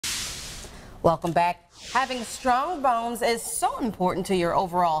Welcome back. Having strong bones is so important to your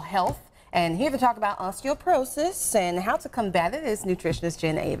overall health. And here to talk about osteoporosis and how to combat it is nutritionist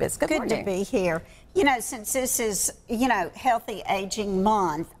Jen Avis. Good morning. Good to be here. You know, since this is, Healthy Aging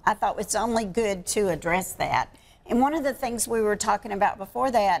Month, I thought it's only good to address that. And one of the things we were talking about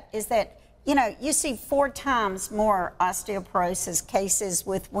before that is that, you see 4 times more osteoporosis cases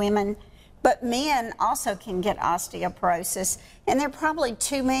with women, but men also can get osteoporosis. And there are probably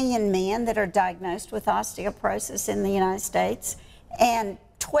 2 million men that are diagnosed with osteoporosis in the United States. And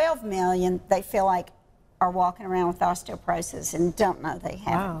 12 million, they feel like, are walking around with osteoporosis and don't know they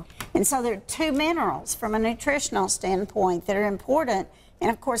have Wow. it. And so there are 2 minerals from a nutritional standpoint that are important. And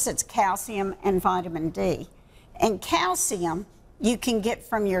of course, it's calcium and vitamin D. And calcium you can get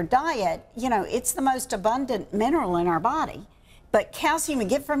from your diet. It's the most abundant mineral in our body. But calcium you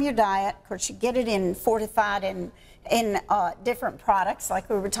get from your diet. Of course, you get it in fortified in different products, like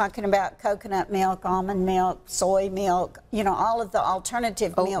we were talking about coconut milk, almond milk, soy milk, all of the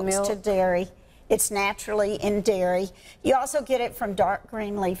alternative milks to dairy. It's naturally in dairy. You also get it from dark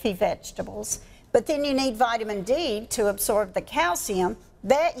green leafy vegetables. But then you need vitamin D to absorb the calcium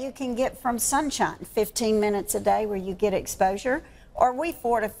that you can get from sunshine, 15 minutes a day where you get exposure. Or we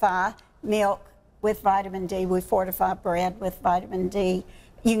fortify milk with vitamin D. We fortify bread with vitamin D.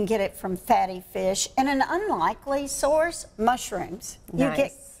 You can get it from fatty fish. And an unlikely source, mushrooms.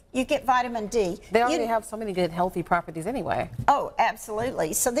 Nice. You get vitamin D. They already have so many good healthy properties anyway. Oh,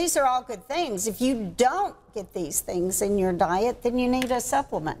 absolutely. So these are all good things. If you don't get these things in your diet, then you need a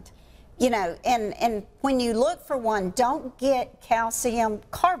supplement. And when you look for one, don't get calcium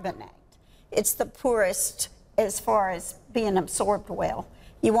carbonate. It's the poorest as far as being absorbed well.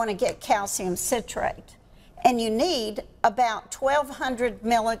 You want to get calcium citrate. And you need about 1,200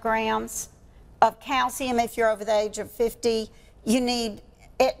 milligrams of calcium if you're over the age of 50. You need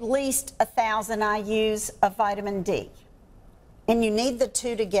at least 1,000 IUs of vitamin D. And you need the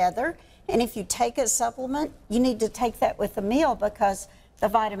 2 together. And if you take a supplement, you need to take that with a meal because the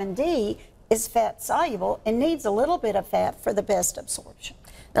vitamin D is fat soluble and needs a little bit of fat for the best absorption.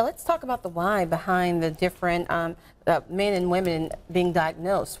 Now let's talk about the why behind the different men and women being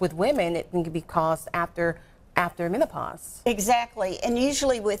diagnosed. With women, it can be caused after menopause. Exactly. And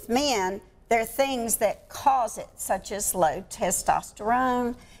usually with men, there are things that cause it, such as low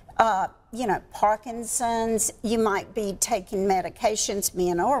testosterone, Parkinson's. You might be taking medications,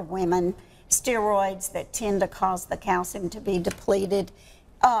 men or women, steroids that tend to cause the calcium to be depleted.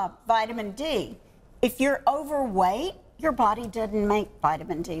 Vitamin D. If you're overweight, your body doesn't make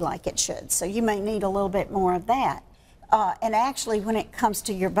vitamin D like it should, so you may need a little bit more of that. And actually, when it comes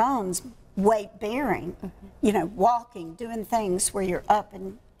to your bones, weight bearing, walking, doing things where you're up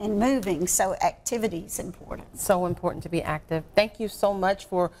and moving, so activity is important. So important to be active. Thank you so much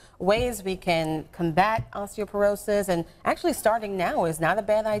for ways we can combat osteoporosis, and actually starting now is not a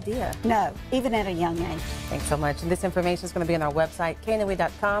bad idea. No, even at a young age. Thanks so much. And this information is going to be on our website,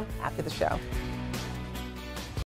 knwe.com, after the show.